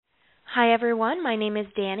Hi, everyone. My name is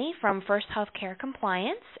Danny from First Healthcare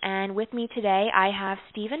Compliance, and with me today I have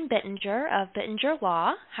Stephen Bittinger of Bittinger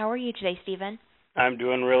Law. How are you today, Stephen? I'm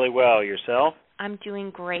doing really well. Yourself? I'm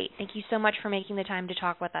doing great. Thank you so much for making the time to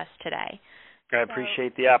talk with us today. I So,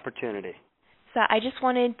 appreciate the opportunity. so I just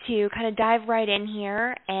wanted to kind of dive right in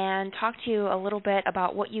here and talk to you a little bit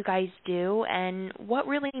about what you guys do and what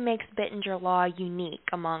really makes Bittinger Law unique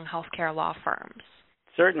among healthcare law firms.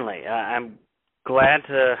 Certainly. I'm glad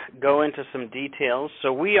to go into some details.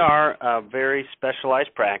 So we are a very specialized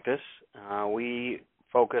practice. We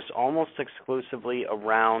focus almost exclusively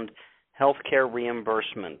around healthcare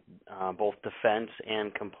reimbursement, both defense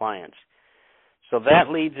and compliance. So that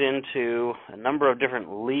leads into a number of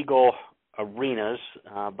different legal arenas,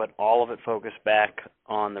 but all of it focused back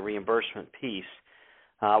on the reimbursement piece.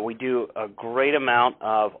 We do a great amount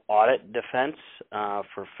of audit defense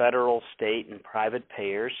for federal, state, and private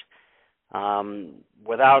payers.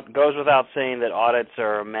 Goes without saying that audits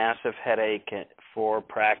are a massive headache for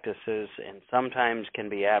practices and sometimes can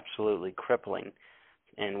be absolutely crippling.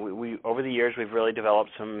 And we over the years, we've really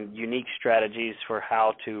developed some unique strategies for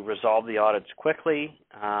how to resolve the audits quickly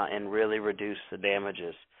and really reduce the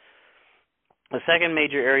damages. The second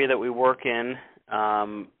major area that we work in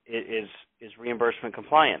is reimbursement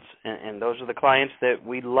compliance, and those are the clients that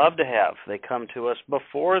we love to have. They come to us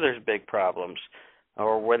before there's big problems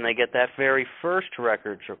or when they get that very first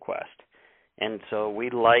records request. And so we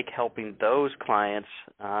like helping those clients.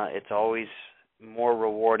 It's always more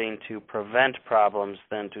rewarding to prevent problems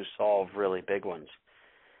than to solve really big ones.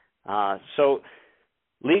 So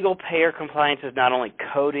legal payer compliance is not only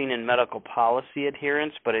coding and medical policy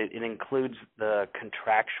adherence, but it includes the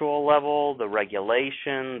contractual level, the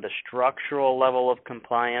regulation, the structural level of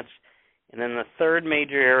compliance. And then the third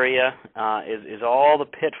major area is all the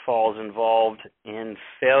pitfalls involved in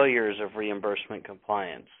failures of reimbursement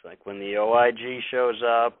compliance, like when the OIG shows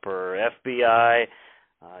up or FBI,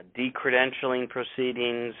 decredentialing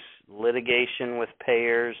proceedings, litigation with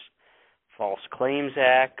payers, False Claims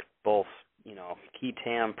Act, both key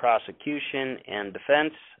tam prosecution and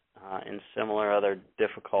defense, and similar other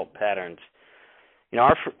difficult patterns.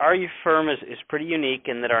 Our firm is pretty unique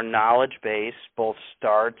in that our knowledge base both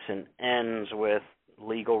starts and ends with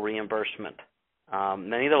legal reimbursement.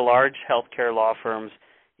 Many of the large healthcare law firms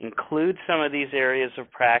include some of these areas of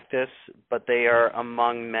practice, but they are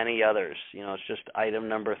among many others. It's just item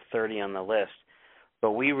number 30 on the list.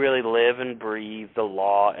 But we really live and breathe the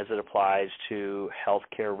law as it applies to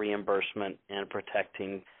healthcare reimbursement and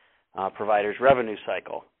protecting providers' revenue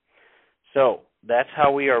cycle. So that's how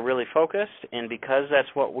we are really focused, and because that's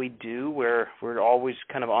what we do, we're always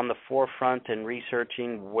kind of on the forefront and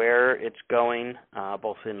researching where it's going,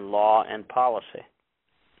 both in law and policy.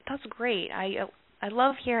 That's great. I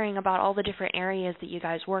love hearing about all the different areas that you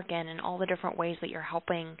guys work in and all the different ways that you're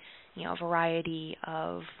helping, a variety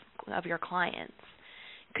of your clients.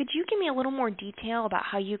 Could you give me a little more detail about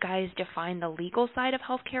how you guys define the legal side of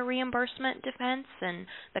healthcare reimbursement defense and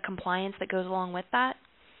the compliance that goes along with that?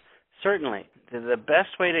 Certainly. The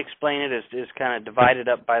best way to explain it is kind of divided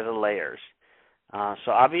up by the layers.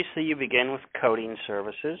 So obviously you begin with coding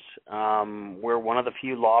services. We're one of the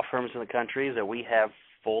few law firms in the country that we have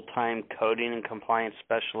full-time coding and compliance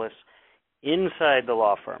specialists inside the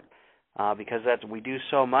law firm. Because we do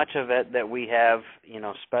so much of it that we have,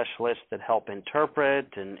 specialists that help interpret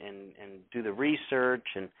and do the research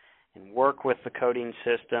and work with the coding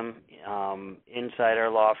system inside our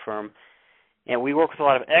law firm. And we work with a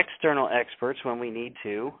lot of external experts when we need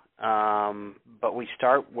to, but we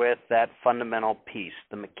start with that fundamental piece,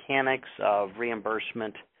 the mechanics of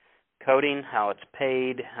reimbursement coding, how it's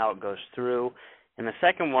paid, how it goes through. And the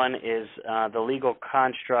second one is the legal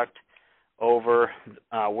construct over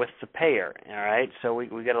with the payer, all right? So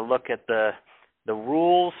we got to look at the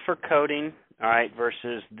rules for coding, all right,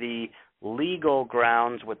 versus the legal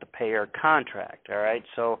grounds with the payer contract, all right?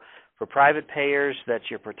 So for private payers, that's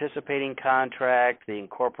your participating contract, the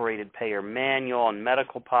incorporated payer manual, and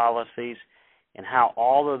medical policies, and how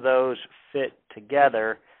all of those fit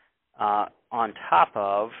together on top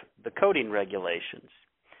of the coding regulations.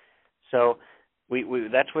 So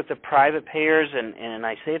that's with the private payers, and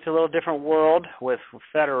I say it's a little different world with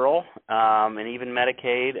federal and even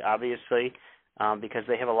Medicaid, obviously, because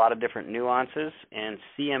they have a lot of different nuances, and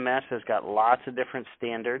CMS has got lots of different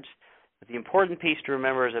standards. But the important piece to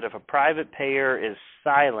remember is that if a private payer is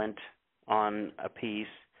silent on a piece,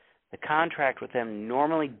 the contract with them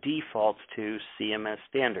normally defaults to CMS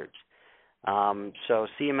standards. So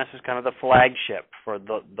CMS is kind of the flagship for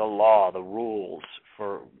the law, the rules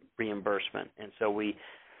for reimbursement. And so we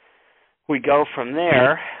go from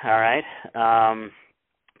there, all right.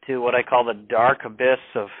 to what I call the dark abyss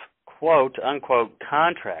of quote unquote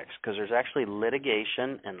contracts, because there's actually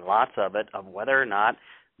litigation, and lots of it, of whether or not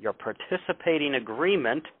your participating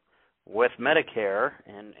agreement with Medicare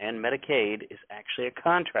and Medicaid is actually a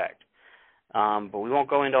contract. But we won't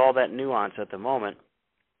go into all that nuance at the moment.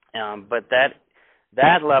 But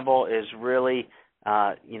that level is really,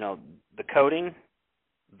 the coding,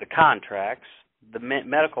 the contracts, the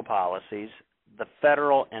medical policies, the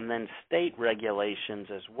federal and then state regulations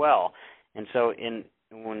as well. And so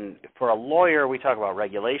for a lawyer, we talk about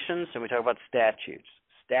regulations and we talk about statutes.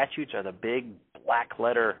 Statutes are the big black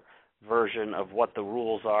letter version of what the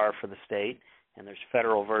rules are for the state, and there's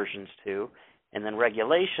federal versions too. And then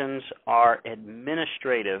regulations are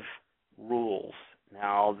administrative rules.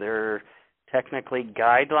 Now, they're technically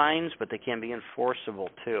guidelines, but they can be enforceable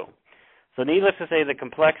too. So needless to say, the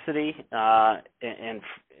complexity and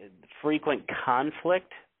frequent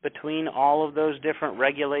conflict between all of those different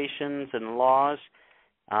regulations and laws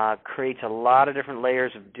creates a lot of different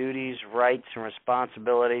layers of duties, rights, and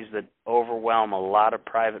responsibilities that overwhelm a lot of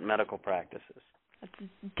private medical practices. That's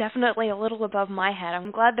definitely a little above my head.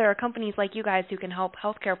 I'm glad there are companies like you guys who can help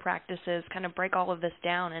healthcare practices kind of break all of this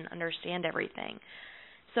down and understand everything.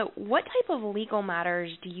 So what type of legal matters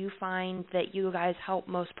do you find that you guys help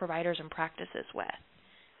most providers and practices with?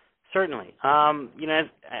 Certainly. I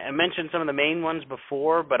mentioned some of the main ones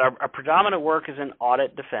before, but our predominant work is in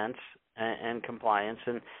audit defense and compliance.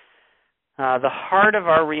 And the heart of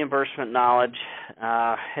our reimbursement knowledge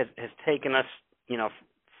has taken us,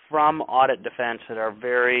 from audit defense at our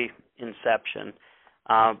very inception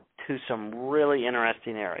to some really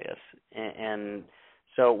interesting areas. And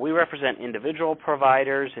so we represent individual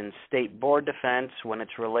providers in state board defense when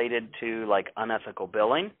it's related to like unethical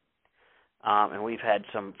billing. And we've had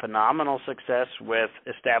some phenomenal success with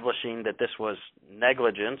establishing that this was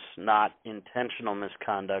negligence, not intentional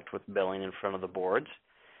misconduct with billing in front of the boards.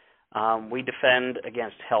 We defend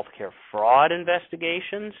against healthcare fraud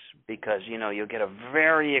investigations because, you'll get a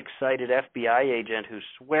very excited FBI agent who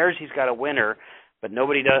swears he's got a winner, but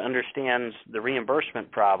nobody understands the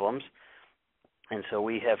reimbursement problems. And so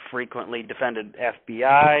we have frequently defended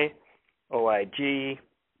FBI, OIG,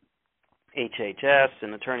 HHS,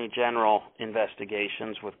 and Attorney General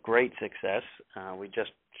investigations with great success. We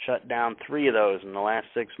just shut down 3 of those in the last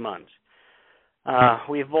 6 months.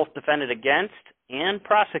 We have both defended against and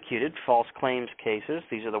prosecuted false claims cases.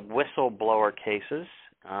 These are the whistleblower cases.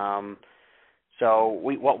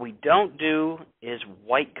 What we don't do is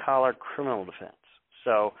white-collar criminal defense.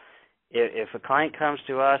 So if a client comes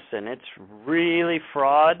to us and it's really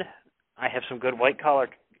fraud, I have some good white-collar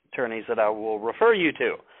attorneys that I will refer you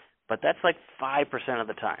to. But that's like 5% of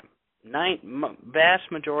the time.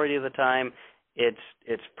 Vast majority of the time, it's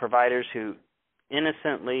providers who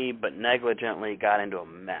innocently but negligently got into a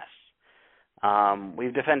mess.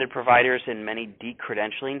 We've defended providers in many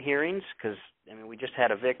decredentialing hearings because we just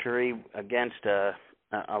had a victory against a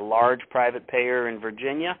large private payer in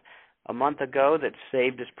Virginia a month ago that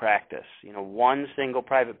saved his practice. One single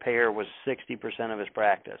private payer was 60% of his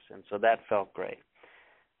practice, and so that felt great.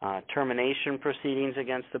 Termination proceedings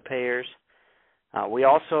against the payers. We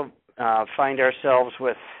also find ourselves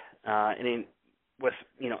with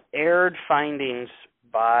erred findings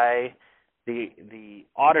by the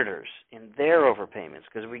auditors in their overpayments,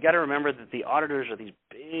 because we got to remember that the auditors are these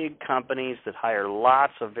big companies that hire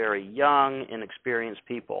lots of very young, inexperienced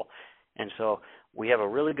people, and so we have a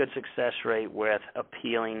really good success rate with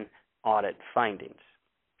appealing audit findings.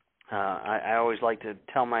 I always like to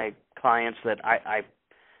tell my clients that I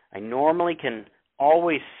normally can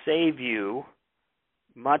always save you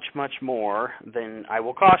much, much more than I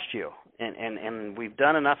will cost you. And we've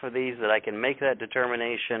done enough of these that I can make that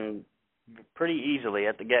determination pretty easily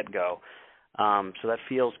at the get-go. So that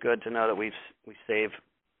feels good to know that we save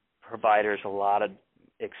providers a lot of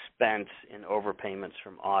expense in overpayments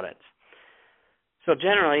from audits. So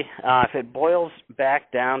generally, if it boils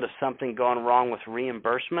back down to something going wrong with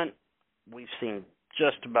reimbursement, we've seen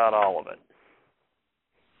just about all of it.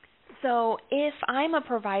 So if I'm a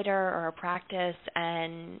provider or a practice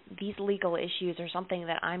and these legal issues are something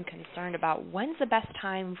that I'm concerned about, when's the best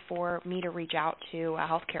time for me to reach out to a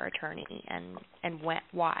healthcare attorney, and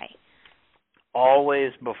why?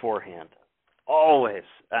 Always beforehand. Always.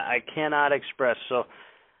 I cannot express. So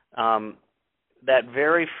that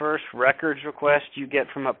very first records request you get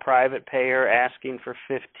from a private payer asking for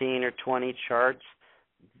 15 or 20 charts,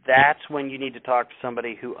 that's when you need to talk to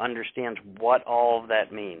somebody who understands what all of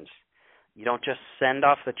that means. You don't just send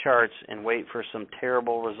off the charts and wait for some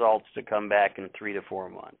terrible results to come back in 3 to 4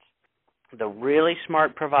 months. The really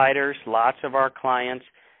smart providers, lots of our clients,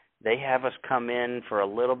 they have us come in for a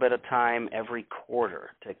little bit of time every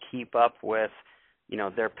quarter to keep up with,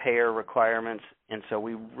 their payer requirements, and so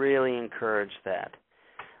we really encourage that.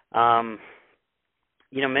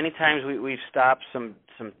 Many times we've stopped some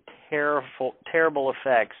terrible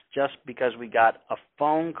effects just because we got a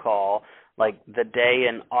phone call like the day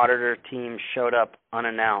an auditor team showed up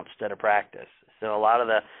unannounced at a practice. So a lot of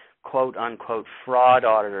the quote-unquote fraud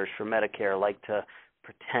auditors for Medicare like to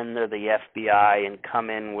pretend they're the FBI and come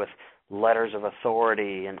in with letters of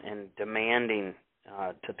authority and demanding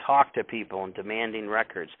to talk to people and demanding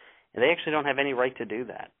records. And they actually don't have any right to do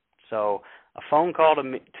that. So a phone call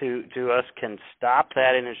to us can stop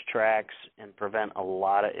that in its tracks and prevent a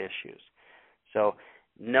lot of issues. So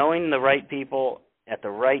knowing the right people at the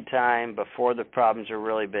right time before the problems are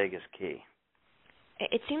really big is key.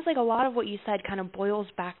 It seems like a lot of what you said kind of boils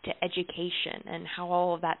back to education and how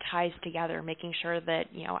all of that ties together, making sure that,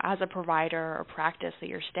 as a provider or practice that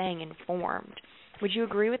you're staying informed. Would you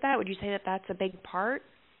agree with that? Would you say that that's a big part?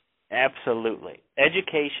 Absolutely.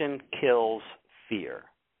 Education kills fear.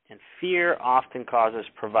 And fear often causes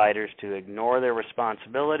providers to ignore their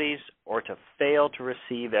responsibilities or to fail to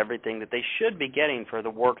receive everything that they should be getting for the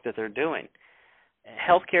work that they're doing.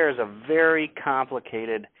 Healthcare is a very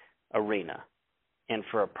complicated arena. And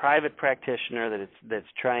for a private practitioner that's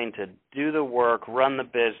trying to do the work, run the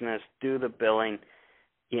business, do the billing,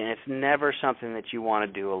 it's never something that you want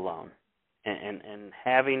to do alone. And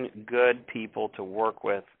having good people to work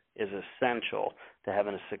with is essential to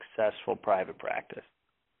having a successful private practice.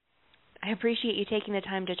 I appreciate you taking the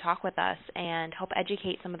time to talk with us and help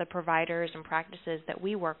educate some of the providers and practices that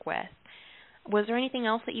we work with. Was there anything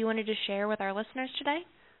else that you wanted to share with our listeners today?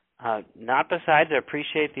 Not besides, I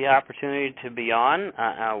appreciate the opportunity to be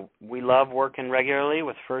on. We love working regularly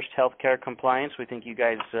with First Healthcare Compliance. We think you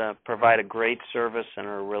guys provide a great service and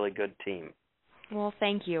are a really good team. Well,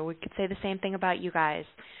 thank you. We could say the same thing about you guys.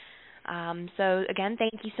 So, again,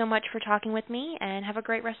 thank you so much for talking with me, and have a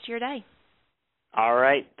great rest of your day. All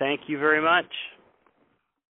right. Thank you very much.